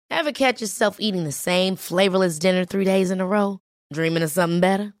Ever catch yourself eating the same flavorless dinner 3 days in a row? Dreaming of something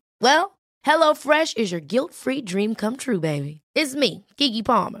better? Well, HelloFresh is your guilt-free dream come true, baby. It's me, Keke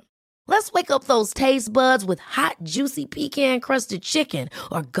Palmer. Let's wake up those taste buds with hot, juicy pecan-crusted chicken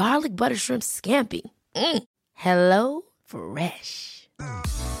or garlic butter shrimp scampi. Hello Fresh.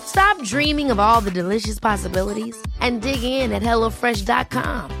 Stop dreaming of all the delicious possibilities and dig in at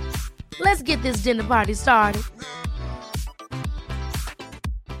HelloFresh.com. Let's get this dinner party started.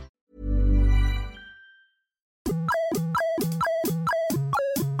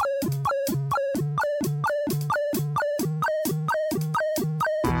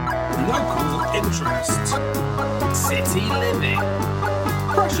 Local interest, city living,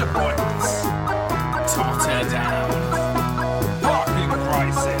 pressure points, totter down, parking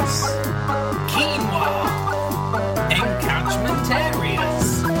crisis, quinoa, encatchment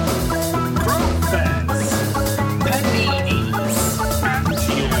areas, crop fairs, paninis, and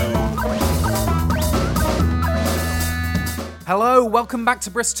you. Hello, welcome back to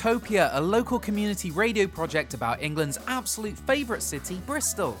Bristopia, a local community radio project about England's absolute favourite city,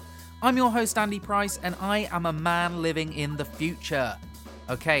 Bristol. I'm your host, Andy Price, and I am a man living in the future.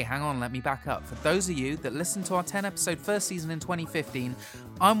 Okay, hang on, let me back up. For those of you that listened to our 10-episode first season in 2015,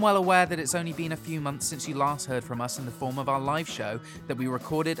 I'm well aware that it's only been a few months since you last heard from us in the form of our live show that we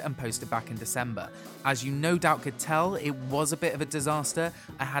recorded and posted back in December. As you no doubt could tell, it was a bit of a disaster.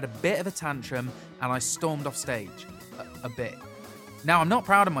 I had a bit of a tantrum, and I stormed off stage. A bit. Now, I'm not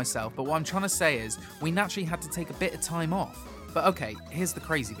proud of myself, but what I'm trying to say is we naturally had to take a bit of time off. But okay, here's the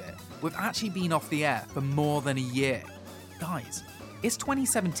crazy bit. We've actually been off the air for more than a year. Guys, it's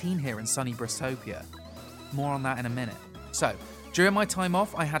 2017 here in sunny Bristopia. More on that in a minute. So, during my time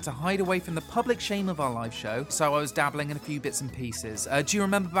off, I had to hide away from the public shame of our live show, so I was dabbling in a few bits and pieces. Do you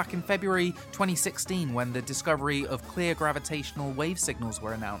remember back in February 2016 when the discovery of clear gravitational wave signals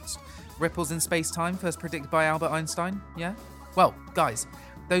were announced? Ripples in space-time, first predicted by Albert Einstein, yeah? Well, guys,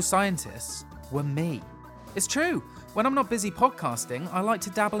 those scientists were me. It's true. When I'm not busy podcasting, I like to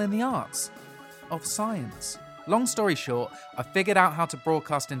dabble in the arts of science. Long story short, I figured out how to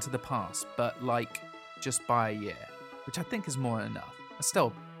broadcast into the past, but just by a year, which I think is more than enough. It's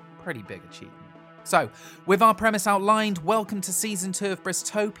still a pretty big achievement. So, with our premise outlined, welcome to Season 2 of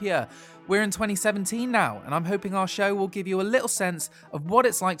Bristopia. We're in 2017 now, and I'm hoping our show will give you a little sense of what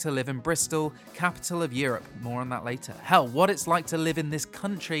it's like to live in Bristol, capital of Europe. More on that later. Hell, what it's like to live in this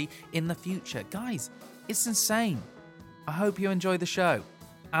country in the future. Guys, it's insane. I hope you enjoy the show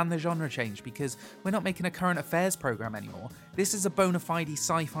and the genre change, because we're not making a current affairs program anymore. This is a bona fide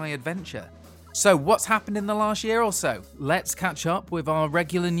sci-fi adventure. So what's happened in the last year or so? Let's catch up with our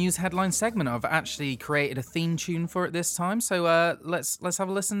regular news headline segment. I've actually created a theme tune for it this time, so let's have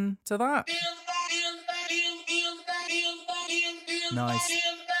a listen to that. Nice.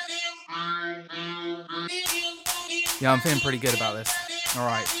 Yeah, I'm feeling pretty good about this. All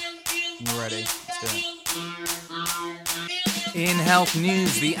right, you ready? Let's do it. In health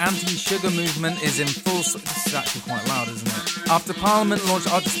news, the anti-sugar movement is in full... This is actually quite loud, isn't it? After Parliament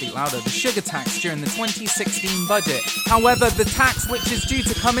launched... I'll just speak louder. The sugar tax during the 2016 budget. However, the tax, which is due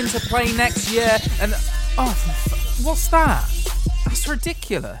to come into play next year... And... Oh, what's that? That's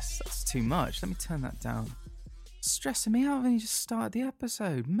ridiculous. That's too much. Let me turn that down. It's stressing me out when you just started the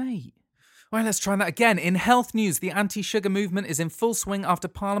episode, mate. Right, let's try that again. In health news, the anti-sugar movement is in full swing after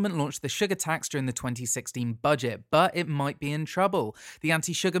Parliament launched the sugar tax during the 2016 budget, but it might be in trouble. The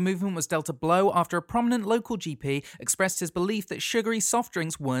anti-sugar movement was dealt a blow after a prominent local GP expressed his belief that sugary soft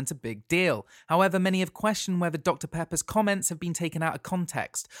drinks weren't a big deal. However, many have questioned whether Dr. Pepper's comments have been taken out of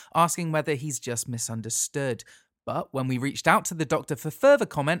context, asking whether he's just misunderstood. But when we reached out to the doctor for further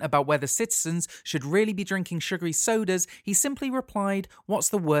comment about whether citizens should really be drinking sugary sodas, he simply replied, "What's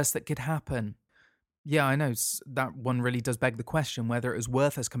the worst that could happen?" Yeah, I know, that one really does beg the question whether it was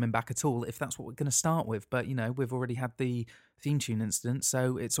worth us coming back at all if that's what we're going to start with. But, we've already had the theme tune incident,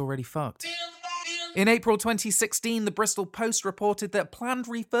 so it's already fucked. In April 2016, the Bristol Post reported that planned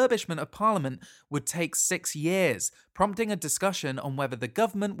refurbishment of Parliament would take 6 years, prompting a discussion on whether the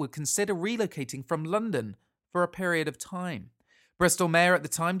government would consider relocating from London for a period of time. Bristol Mayor at the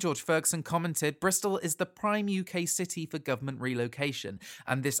time, George Ferguson, commented, "Bristol is the prime UK city for government relocation,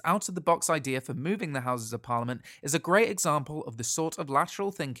 and this out-of-the-box idea for moving the Houses of Parliament is a great example of the sort of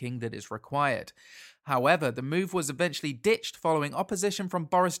lateral thinking that is required." However, the move was eventually ditched following opposition from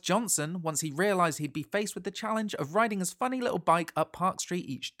Boris Johnson once he realised he'd be faced with the challenge of riding his funny little bike up Park Street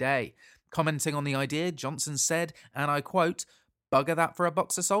each day. Commenting on the idea, Johnson said, and I quote, "Bugger that for a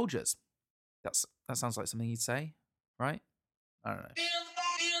box of soldiers." That sounds like something you'd say, right? I don't know.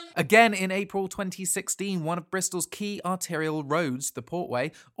 Again, in April 2016, one of Bristol's key arterial roads, the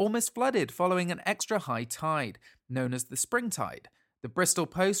Portway, almost flooded following an extra high tide, known as the spring tide. The Bristol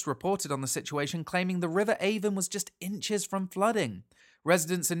Post reported on the situation, claiming the River Avon was just inches from flooding.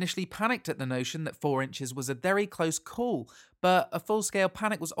 Residents initially panicked at the notion that 4 inches was a very close call, but a full-scale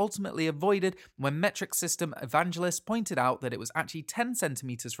panic was ultimately avoided when metric system evangelists pointed out that it was actually 10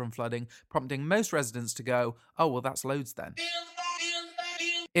 centimetres from flooding, prompting most residents to go, "Oh, well, that's loads then."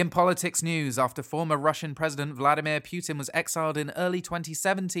 In politics news, after former Russian President Vladimir Putin was exiled in early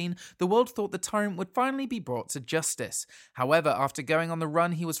 2017, the world thought the tyrant would finally be brought to justice. However, after going on the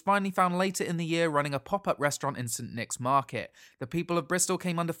run, he was finally found later in the year running a pop-up restaurant in St Nick's Market. The people of Bristol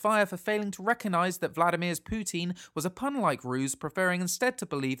came under fire for failing to recognise that Vladimir's poutine was a pun-like ruse, preferring instead to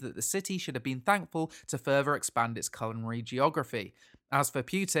believe that the city should have been thankful to further expand its culinary geography. As for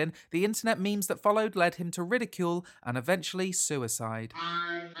Putin, the internet memes that followed led him to ridicule and eventually suicide.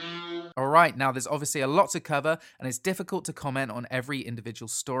 Alright, now there's obviously a lot to cover, and it's difficult to comment on every individual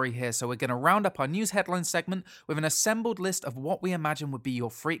story here, so we're going to round up our news headline segment with an assembled list of what we imagine would be your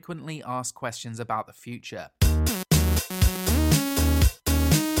frequently asked questions about the future.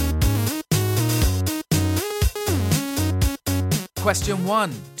 Question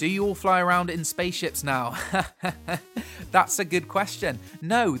 1. Do you all fly around in spaceships now? That's a good question.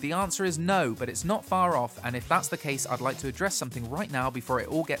 No, the answer is no, but it's not far off, and if that's the case, I'd like to address something right now before it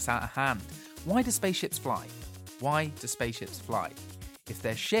all gets out of hand. Why do spaceships fly? Why do spaceships fly? If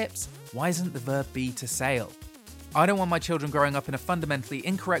they're ships, why isn't the verb be to sail? I don't want my children growing up in a fundamentally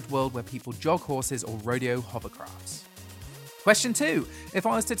incorrect world where people jog horses or rodeo hovercrafts. Question 2. If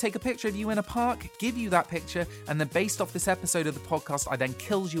I was to take a picture of you in a park, give you that picture, and then based off this episode of the podcast I then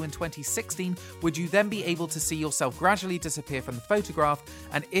killed you in 2016, would you then be able to see yourself gradually disappear from the photograph?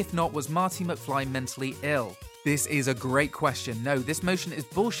 And if not, was Marty McFly mentally ill? This is a great question. No, this motion is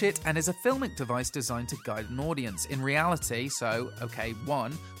bullshit and is a filmic device designed to guide an audience. In reality, okay,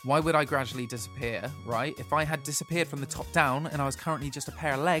 1, why would I gradually disappear, right? If I had disappeared from the top down and I was currently just a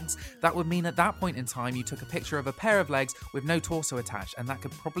pair of legs, that would mean at that point in time you took a picture of a pair of legs with no torso attached, and that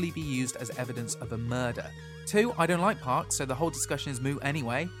could probably be used as evidence of a murder. 2, I don't like parks, so the whole discussion is moot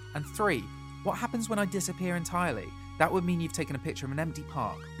anyway. And 3, what happens when I disappear entirely? That would mean you've taken a picture of an empty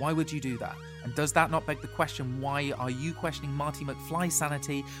park. Why would you do that? And does that not beg the question, why are you questioning Marty McFly's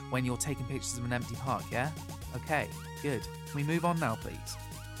sanity when you're taking pictures of an empty park, yeah? Okay, good. Can we move on now, please?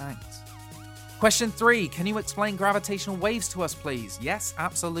 Thanks. Question 3, can you explain gravitational waves to us, please? Yes,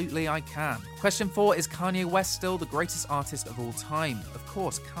 absolutely I can. Question 4, is Kanye West still the greatest artist of all time? Of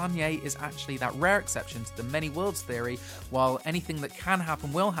course, Kanye is actually that rare exception to the many worlds theory. While anything that can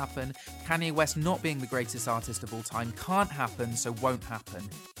happen will happen, Kanye West not being the greatest artist of all time can't happen, so won't happen.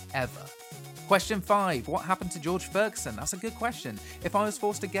 Ever. Question 5, what happened to George Ferguson? That's a good question. If I was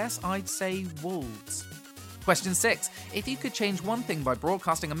forced to guess, I'd say Wolves. Question 6. If you could change one thing by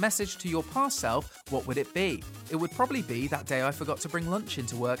broadcasting a message to your past self, what would it be? It would probably be that day I forgot to bring lunch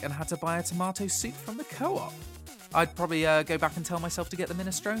into work and had to buy a tomato soup from the co-op. I'd probably go back and tell myself to get the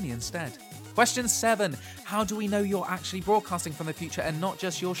minestrone instead. Question 7. How do we know you're actually broadcasting from the future and not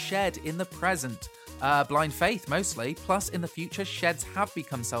just your shed in the present? Blind faith, mostly. Plus, in the future, sheds have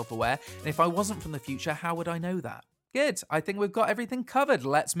become self-aware, and if I wasn't from the future, how would I know that? Good. I think we've got everything covered.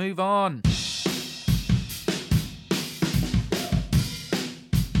 Let's move on.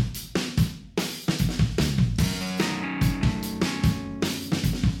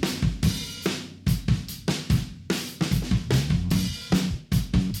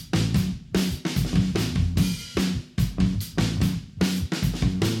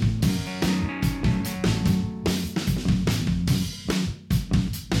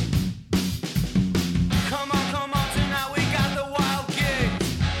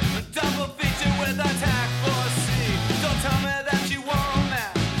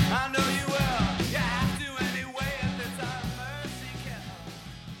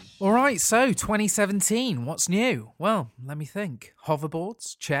 Alright, so 2017, what's new? Well, let me think.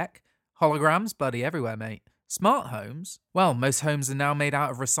 Hoverboards? Check. Holograms? Bloody everywhere, mate. Smart homes? Well, most homes are now made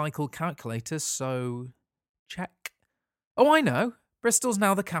out of recycled calculators, so check. Oh, I know. Bristol's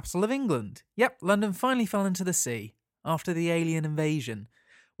now the capital of England. Yep, London finally fell into the sea after the alien invasion,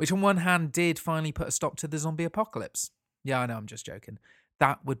 which on one hand did finally put a stop to the zombie apocalypse. Yeah, I know, I'm just joking.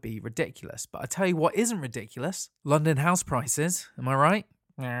 That would be ridiculous. But I tell you what isn't ridiculous. London house prices. Am I right?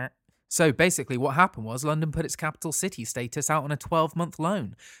 So basically what happened was London put its capital city status out on a 12-month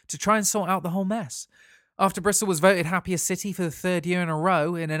loan to try and sort out the whole mess. After Bristol was voted happiest city for the third year in a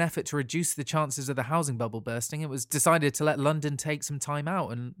row in an effort to reduce the chances of the housing bubble bursting, it was decided to let London take some time out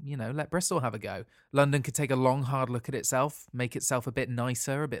and, let Bristol have a go. London could take a long, hard look at itself, make itself a bit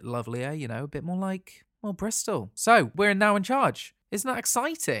nicer, a bit lovelier, a bit more like, Bristol. So, we're now in charge. Isn't that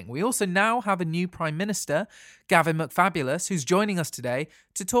exciting? We also now have a new Prime Minister, Gavin McFabulous, who's joining us today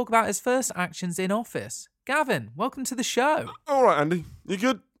to talk about his first actions in office. Gavin, welcome to the show. All right, Andy. You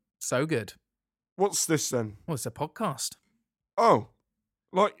good? So good. What's this then? Well, it's a podcast. Oh,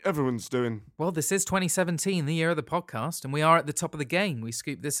 like everyone's doing. Well, this is 2017, the year of the podcast, and we are at the top of the game. We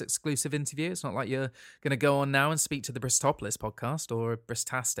scooped this exclusive interview. It's not like you're going to go on now and speak to the Bristopolis podcast or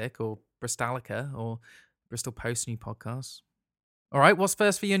Bristastic or Bristalica or Bristol Post new podcast. All right, what's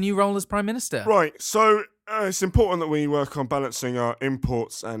first for your new role as Prime Minister? Right, so it's important that we work on balancing our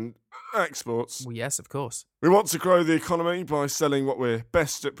imports and exports. Well, yes, of course. We want to grow the economy by selling what we're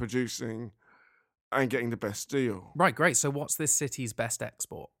best at producing and getting the best deal. Right, great. So what's this city's best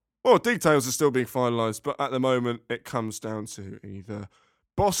export? Well, details are still being finalised, but at the moment it comes down to either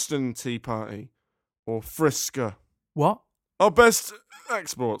Boston Tea Party or Frisker. What? Our best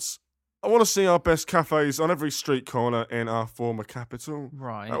exports. I want to see our best cafes on every street corner in our former capital.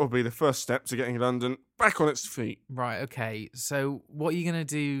 Right. That will be the first step to getting London back on its feet. Right, okay. So what are you going to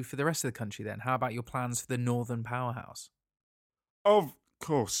do for the rest of the country then? How about your plans for the Northern Powerhouse? Of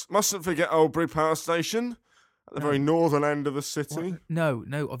course. Mustn't forget Oldbury Power Station at the very northern end of the city. What? No,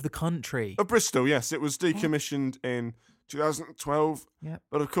 of the country. Of Bristol, yes. It was decommissioned in 2012. Yep.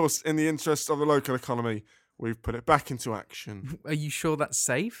 But of course, in the interest of the local economy, we've put it back into action. Are you sure that's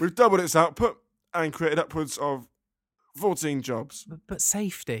safe? We've doubled its output and created upwards of 14 jobs. But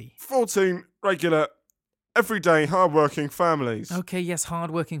safety. 14 regular, everyday, hard-working families. Okay, yes,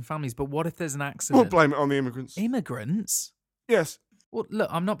 hard-working families, but what if there's an We'll accident? blame it on the immigrants. Immigrants? Yes. Well, look,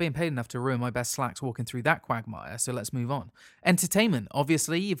 I'm not being paid enough to ruin my best slacks walking through that quagmire, so let's move on. Entertainment.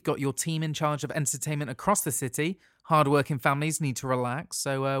 Obviously, you've got your team in charge of entertainment across the city. Hard-working families need to relax,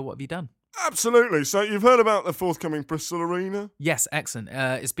 so what have you done? Absolutely. So you've heard about the forthcoming Bristol Arena? Yes, excellent.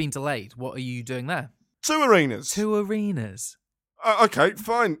 It's been delayed. What are you doing there? 2 arenas. 2 arenas. Okay,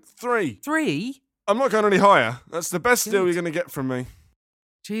 fine. 3. 3? I'm not going any higher. That's the best deal Good. you're going to get from me.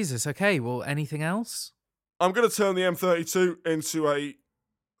 Jesus, okay, well, anything else? I'm going to turn the M32 into a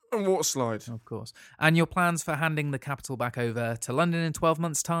water slide. Of course. And your plans for handing the capital back over to London in 12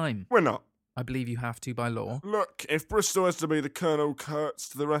 months' time? We're not. I believe you have to by law. Look, if Bristol has to be the Colonel Kurtz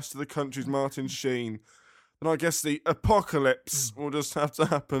to the rest of the country's Martin Sheen, then I guess the apocalypse will just have to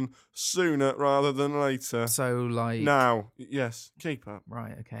happen sooner rather than later. So, like... Now, yes, keep up.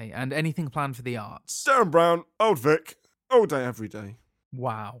 Right, okay. And anything planned for the arts? Darren Brown, Old Vic, all day, every day.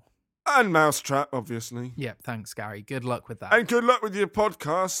 Wow. And Mousetrap, obviously. Yep, thanks, Gary. Good luck with that. And good luck with your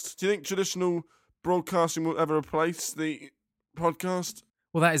podcast. Do you think traditional broadcasting will ever replace the podcast?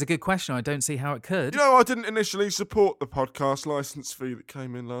 Well, that is a good question. I don't see how it could. You know, I didn't initially support the podcast licence fee that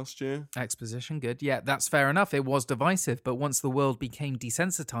came in last year. Exposition, good. Yeah, that's fair enough. It was divisive, but once the world became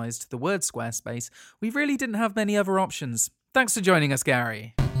desensitised to the word Squarespace, we really didn't have many other options. Thanks for joining us,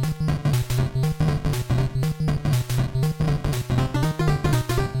 Gary.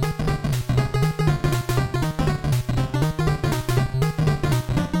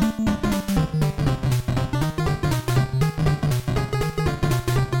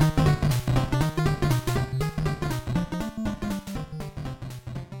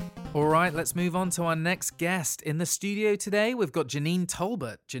 All right, let's move on to our next guest. In the studio today, we've got Janine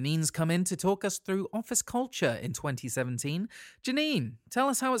Talbot. Janine's come in to talk us through office culture in 2017. Janine, tell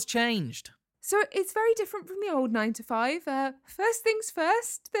us how it's changed. So it's very different from the old 9 to 5. First things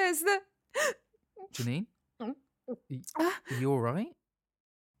first, there's the... Janine? Are you all right?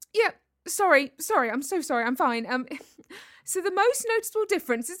 Yeah, sorry, I'm so sorry, I'm fine. So the most noticeable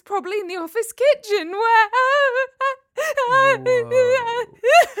difference is probably in the office kitchen where... Whoa.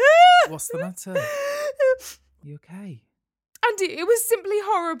 What's the matter? You okay? Andy, it was simply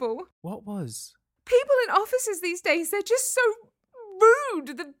horrible. What was? People in offices these days, they're just so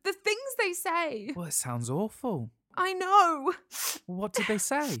rude. The things they say. Well, it sounds awful. I know. What did they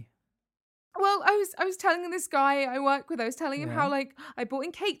say? Well, I was telling this guy I work with, I was telling him Yeah. how, like, I bought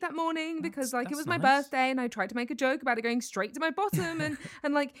in cake that morning because, like, it That's was my nice. birthday and I tried to make a joke about it going straight to my bottom and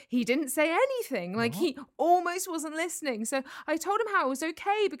like, he didn't say anything. Like, he almost wasn't listening. So I told him how it was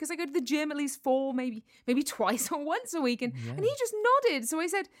okay because I go to the gym at least 4, maybe twice or once a week and he just nodded. So I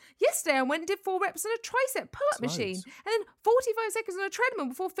said, yesterday I went and did 4 reps on a tricep pull-up That's machine loads. and then 45 seconds on a treadmill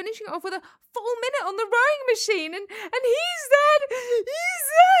before finishing it off with a full minute on the rowing machine. And he said...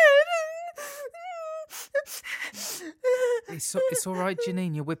 It's all right,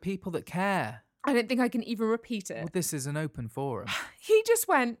 Janine. You're with people that care. I don't think I can even repeat it. Well, this is an open forum. He just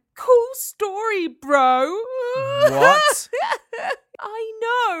went, cool story, bro. What? I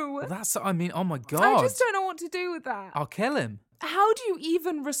know. Well, that's, I mean, oh my God. I just don't know what to do with that. I'll kill him. How do you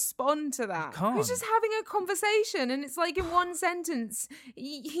even respond to that? can't. He's just having a conversation and it's like in one sentence.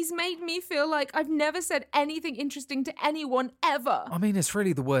 He's made me feel like I've never said anything interesting to anyone ever. I mean, it's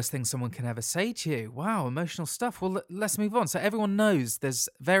really the worst thing someone can ever say to you. Wow, emotional stuff. Well, let's move on. So everyone knows there's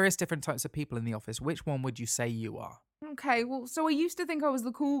various different types of people in the office. Which one would you say you are? Okay, well, so I used to think I was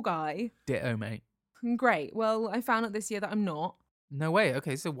the cool guy. Ditto, mate. Great. Well, I found out this year that I'm not. No way.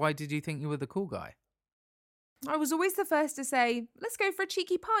 Okay, so why did you think you were the cool guy? I was always the first to say, let's go for a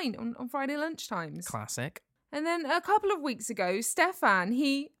cheeky pint on Friday lunchtimes. Classic. And then a couple of weeks ago, Stefan,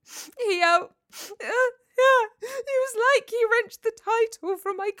 he was like he wrenched the title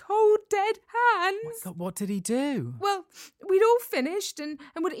from my cold, dead hands. Oh my God, what did he do? Well, we'd all finished and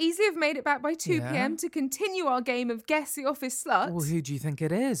would easily have made it back by 2 Yeah. p.m. to continue our game of Guess the Office Slut. Well, who do you think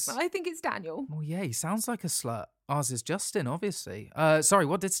it is? I think it's Daniel. Well, yeah, he sounds like a slut. Ours is Justin, obviously. Sorry,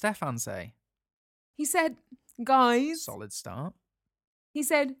 what did Stefan say? He said, guys. Solid start. He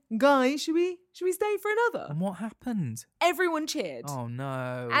said, guys, should we stay for another? And what happened? Everyone cheered. Oh,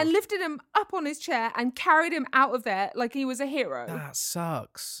 no. And lifted him up on his chair and carried him out of there like he was a hero. That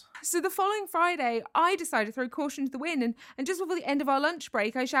sucks. So the following Friday, I decided to throw caution to the wind, and just before the end of our lunch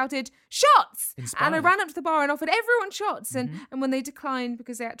break, I shouted, shots! Inspired. And I ran up to the bar and offered everyone shots. And when they declined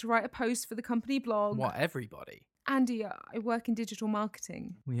because they had to write a post for the company blog. What, everybody? Andy, I work in digital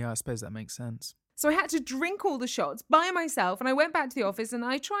marketing. Well, yeah, I suppose that makes sense. So I had to drink all the shots by myself, and I went back to the office and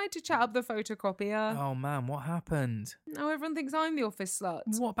I tried to chat up the photocopier. Oh, man, what happened? Now everyone thinks I'm the office slut.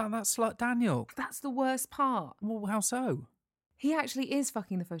 What about that slut Daniel? That's the worst part. Well, how so? He actually is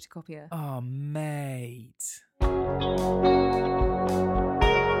fucking the photocopier. Oh, mate.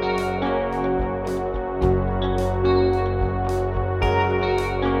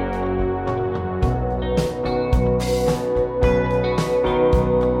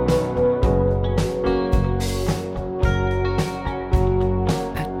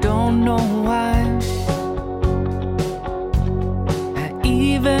 I don't know why I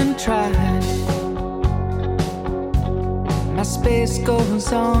even tried. My space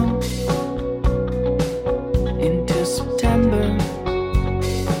goes on into September,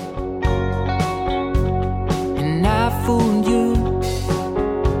 and I fooled you.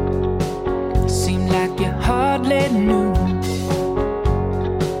 Seemed like you hardly knew,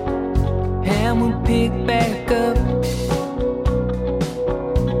 and we'll pick back up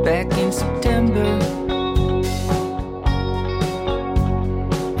back in September,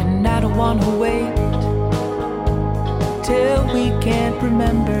 and I don't want to wait till we can't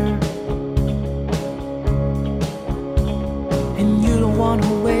remember, and you don't want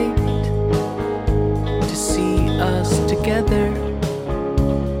to wait to see us together.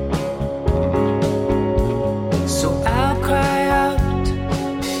 So I'll cry out,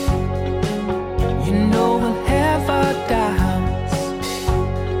 you know we'll have our doubts,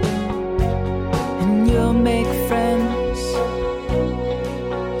 and you'll make friends.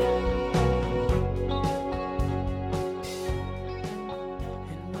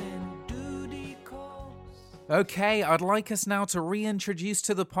 Okay, I'd like us now to reintroduce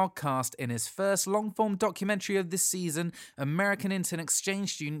to the podcast in his first long-form documentary of this season, American intern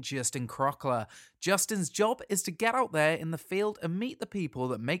exchange student Justin Crockler. Justin's job is to get out there in the field and meet the people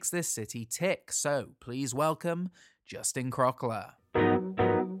that makes this city tick. So please welcome Justin Crockler.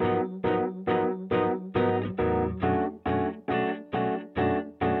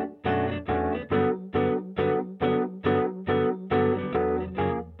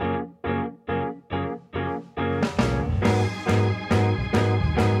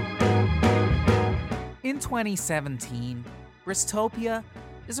 In 2017, Bristopia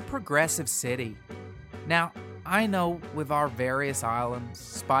is a progressive city. Now, I know with our various islands,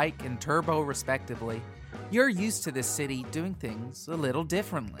 Spike and Turbo respectively, you're used to this city doing things a little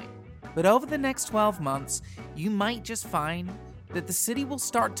differently. But over the next 12 months, you might just find that the city will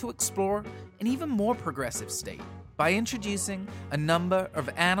start to explore an even more progressive state by introducing a number of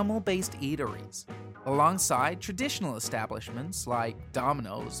animal-based eateries, alongside traditional establishments like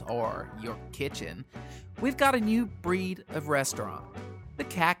Domino's or Your Kitchen. We've got a new breed of restaurant, the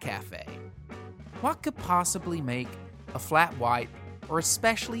Cat Cafe. What could possibly make a flat white or a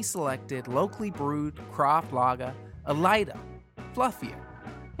specially selected locally brewed craft lager a lighter, fluffier,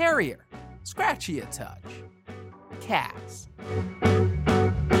 hairier, scratchier touch? Cass.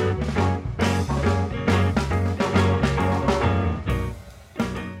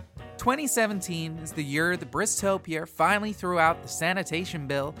 2017 is the year that Bristopia finally threw out the sanitation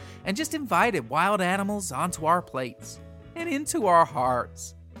bill and just invited wild animals onto our plates and into our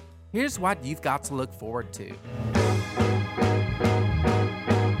hearts. Here's what you've got to look forward to.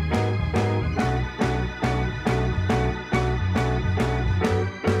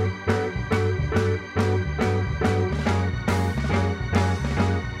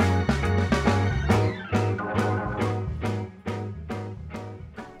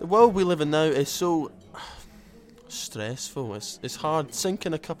 The world we live in now is so stressful. It's hard.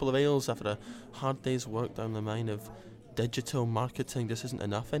 Sinking a couple of ales after a hard day's work down the mine of digital marketing just isn't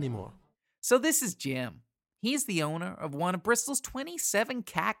enough anymore. So this is Jim. He's the owner of one of Bristol's 27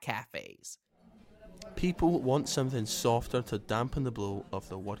 cat cafes. People want something softer to dampen the blow of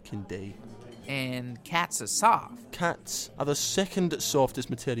the working day. And cats are soft. Cats are the second softest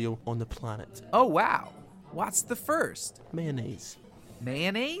material on the planet. Oh wow. What's the first? Mayonnaise.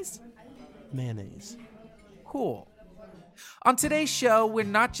 Mayonnaise? Mayonnaise. Cool. On today's show, we're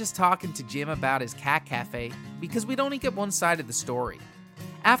not just talking to Jim about his cat cafe, because we'd only get one side of the story.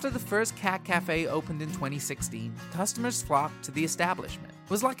 After the first cat cafe opened in 2016, customers flocked to the establishment. It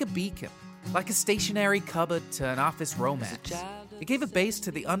was like a beacon, like a stationary cupboard to an office romance. It gave a base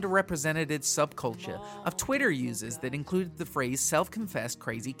to the underrepresented subculture of Twitter users that included the phrase self-confessed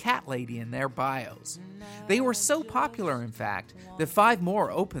crazy cat lady in their bios. They were so popular, in fact, that 5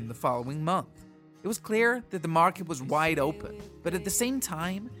 more opened the following month. It was clear that the market was wide open, but at the same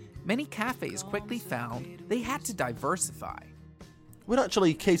time, many cafes quickly found they had to diversify. We're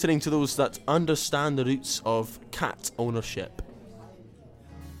actually catering to those that understand the roots of cat ownership.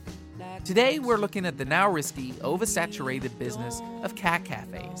 Today, we're looking at the now risky, oversaturated business of cat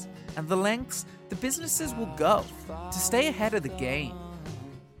cafes and the lengths the businesses will go to stay ahead of the game.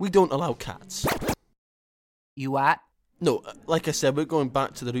 We don't allow cats. You what? No, like I said, we're going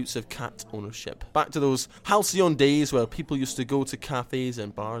back to the roots of cat ownership. Back to those halcyon days where people used to go to cafes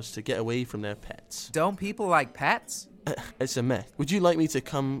and bars to get away from their pets. Don't people like pets? It's a myth. Would you like me to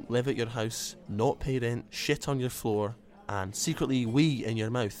come live at your house, not pay rent, shit on your floor, and secretly wee in your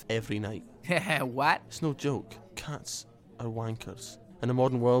mouth every night? What? It's no joke. Cats are wankers. In a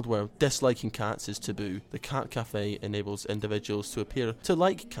modern world where disliking cats is taboo, the Cat Cafe enables individuals to appear to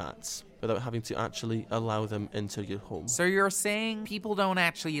like cats without having to actually allow them into your home. So you're saying people don't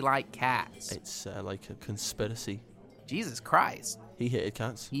actually like cats? It's like a conspiracy. Jesus Christ. He hated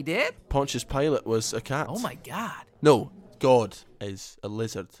cats. He did? Pontius Pilate was a cat. Oh my God. No, God is a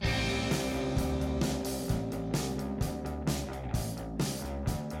lizard.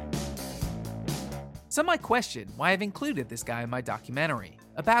 Some might question why I've included this guy in my documentary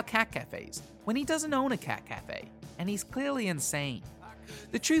about cat cafes when he doesn't own a cat cafe, and he's clearly insane.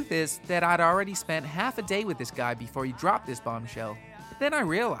 The truth is that I'd already spent half a day with this guy before he dropped this bombshell, but then I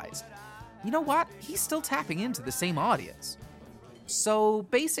realized, you know what? He's still tapping into the same audience. So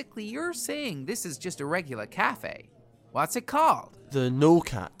basically you're saying this is just a regular cafe. What's it called? The No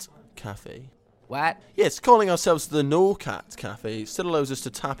Cat Cafe. What? Yes, calling ourselves the No Cat Cafe still allows us to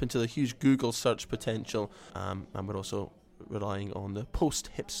tap into the huge Google search potential, and we're also relying on the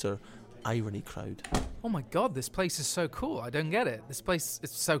post-hipster irony crowd. Oh my God, this place is so cool. I don't get it. This place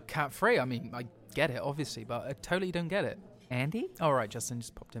is so cat-free. I mean, I get it, obviously, but I totally don't get it. Andy? All right, Justin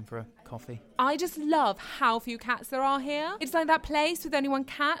just popped in for a coffee. I just love how few cats there are here. It's like that place with only one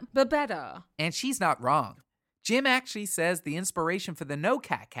cat, but better. And she's not wrong. Jim actually says the inspiration for the No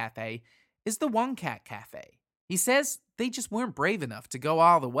Cat Cafe is the One Cat Cafe. He says they just weren't brave enough to go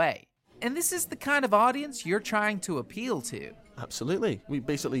all the way. And this is the kind of audience you're trying to appeal to. Absolutely. We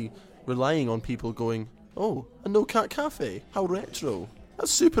basically relying on people going, oh, a No Cat Cafe, how retro.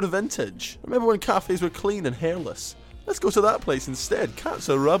 That's super vintage. Remember when cafes were clean and hairless? Let's go to that place instead. Cats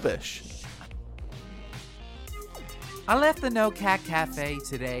are rubbish. I left the No Cat Cafe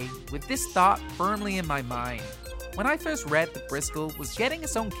today with this thought firmly in my mind. When I first read that Bristol was getting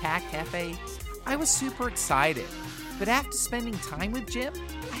its own cat cafe, I was super excited. But after spending time with Jim,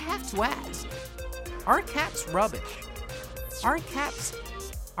 I have to ask, are cats rubbish? Are cats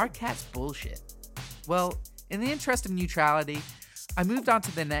bullshit? Well, in the interest of neutrality, I moved on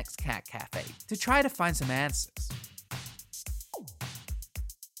to the next cat cafe to try to find some answers.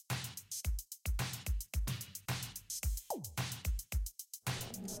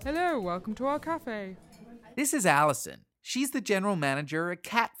 Hello, welcome to our cafe. This is Allison. She's the general manager at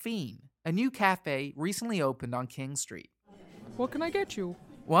Cat Fiend, a new cafe recently opened on King Street. What can I get you?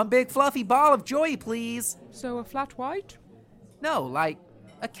 One big fluffy ball of joy, please. So a flat white? No, like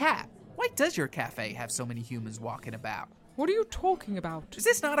a cat. Why does your cafe have so many humans walking about? What are you talking about? Is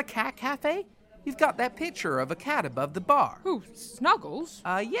this not a cat cafe? You've got that picture of a cat above the bar. Who, Snuggles?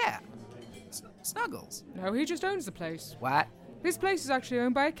 Yeah. Snuggles? No, he just owns the place. What? This place is actually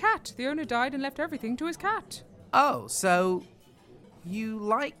owned by a cat. The owner died and left everything to his cat. Oh, so you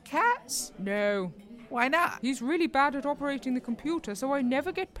like cats? No. Why not? He's really bad at operating the computer, so I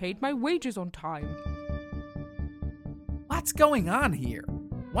never get paid my wages on time. What's going on here?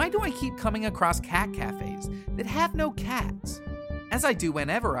 Why do I keep coming across cat cafes that have no cats? As I do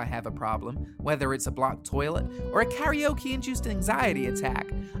whenever I have a problem, whether it's a blocked toilet or a karaoke-induced anxiety attack,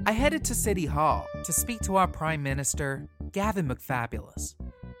 I headed to City Hall to speak to our Prime Minister, Gavin McFabulous.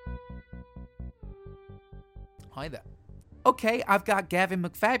 Hi there. Okay, I've got Gavin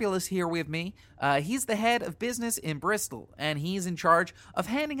McFabulous here with me. He's the head of business in Bristol, and he's in charge of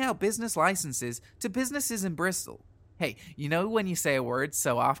handing out business licenses to businesses in Bristol. Hey, you know when you say a word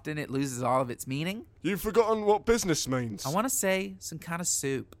so often it loses all of its meaning? You've forgotten what business means. I want to say some kind of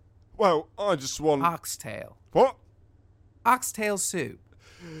soup. Well, I just want... Oxtail. What? Oxtail soup.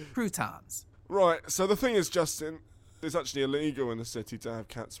 Croutons. Right, so the thing is, Justin, it's actually illegal in the city to have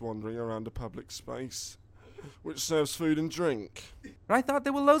cats wandering around a public space, which serves food and drink. But I thought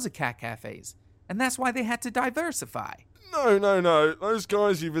there were loads of cat cafes, and that's why they had to diversify. No. Those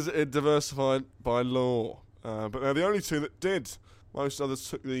guys you visited diversified by law. But they're the only two that did. Most others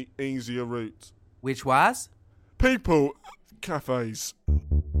took the easier route. Which was? People cafes.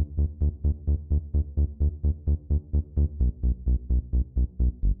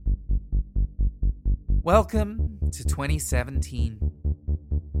 Welcome to 2017.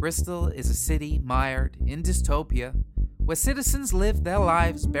 Bristol is a city mired in dystopia, where citizens live their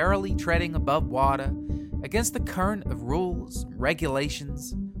lives barely treading above water against the current of rules and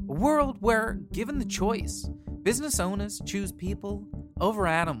regulations. A world where, given the choice, business owners choose people over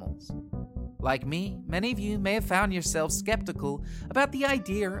animals. Like me, many of you may have found yourselves skeptical about the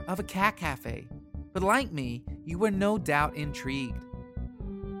idea of a cat cafe, but like me, you were no doubt intrigued.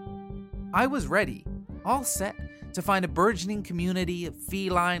 I was ready, all set to find a burgeoning community of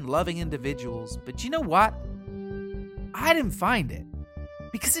feline-loving individuals, but you know what? I didn't find it,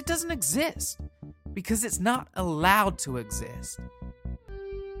 because it doesn't exist, because it's not allowed to exist.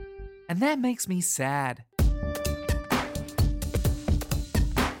 And that makes me sad.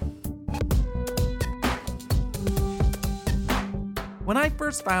 When I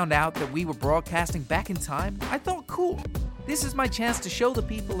first found out that we were broadcasting back in time, I thought, cool, this is my chance to show the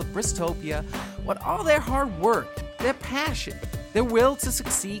people of Bristopia what all their hard work, their passion, their will to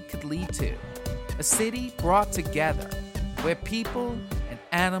succeed could lead to. A city brought together, where people and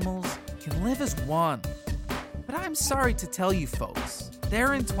animals can live as one. But I'm sorry to tell you folks,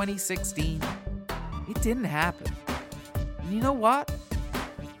 there in 2016, it didn't happen. And you know what?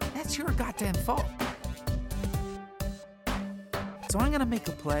 That's your goddamn fault. So I'm gonna make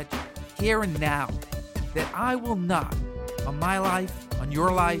a pledge, here and now, that I will not, on my life, on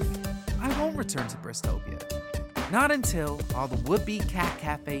your life, I won't return to Bristopia. Not until all the would-be cat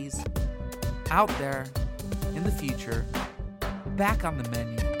cafes out there in the future are back on the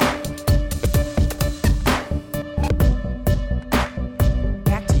menu.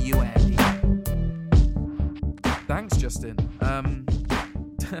 Back to you, Andy. Thanks, Justin.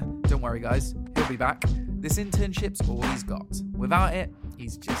 Don't worry, guys. He'll be back. This internship's all he's got. Without it,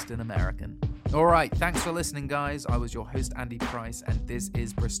 he's just an American. Alright, thanks for listening, guys. I was your host, Andy Price, and this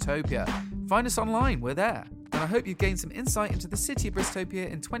is Bristopia. Find us online, we're there. And I hope you've gained some insight into the city of Bristopia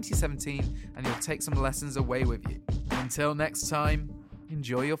in 2017, and you'll take some lessons away with you. Until next time,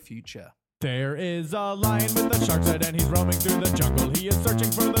 enjoy your future. There is a lion with a shark's head and he's roaming through the jungle. He is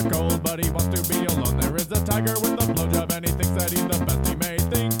searching for the gold, but he wants to be alone. There is a tiger with a blowjob and he thinks that he's the best. He may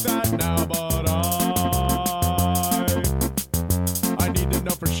think that now, but I need to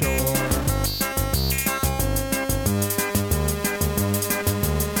know for sure.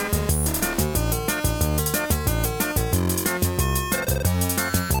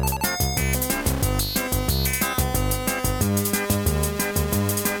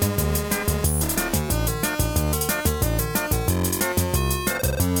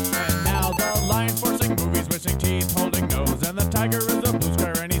 Tiger is a blue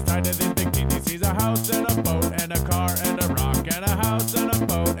square and he's tied to these big teeth. He sees a house and a boat and a car and a rock and a house and a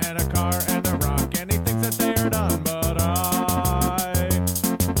boat and a car and a rock, and he thinks that they are done, but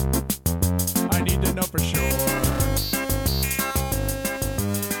I need to know for sure.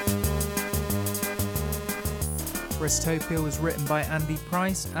 Bristopia was written by Andy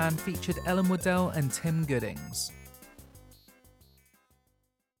Price and featured Ellen Waddell and Tim Goodings.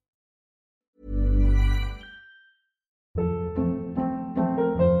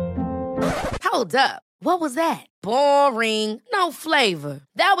 Hold up. What was that? Boring. No flavor.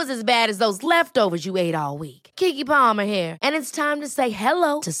 That was as bad as those leftovers you ate all week. Keke Palmer here, and it's time to say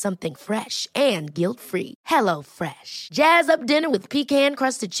hello to something fresh and guilt-free. Hello Fresh. Jazz up dinner with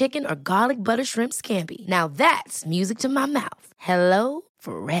pecan-crusted chicken or garlic butter shrimp scampi. Now that's music to my mouth. Hello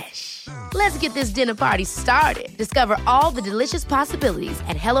Fresh. Let's get this dinner party started. Discover all the delicious possibilities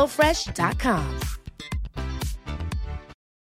at HelloFresh.com.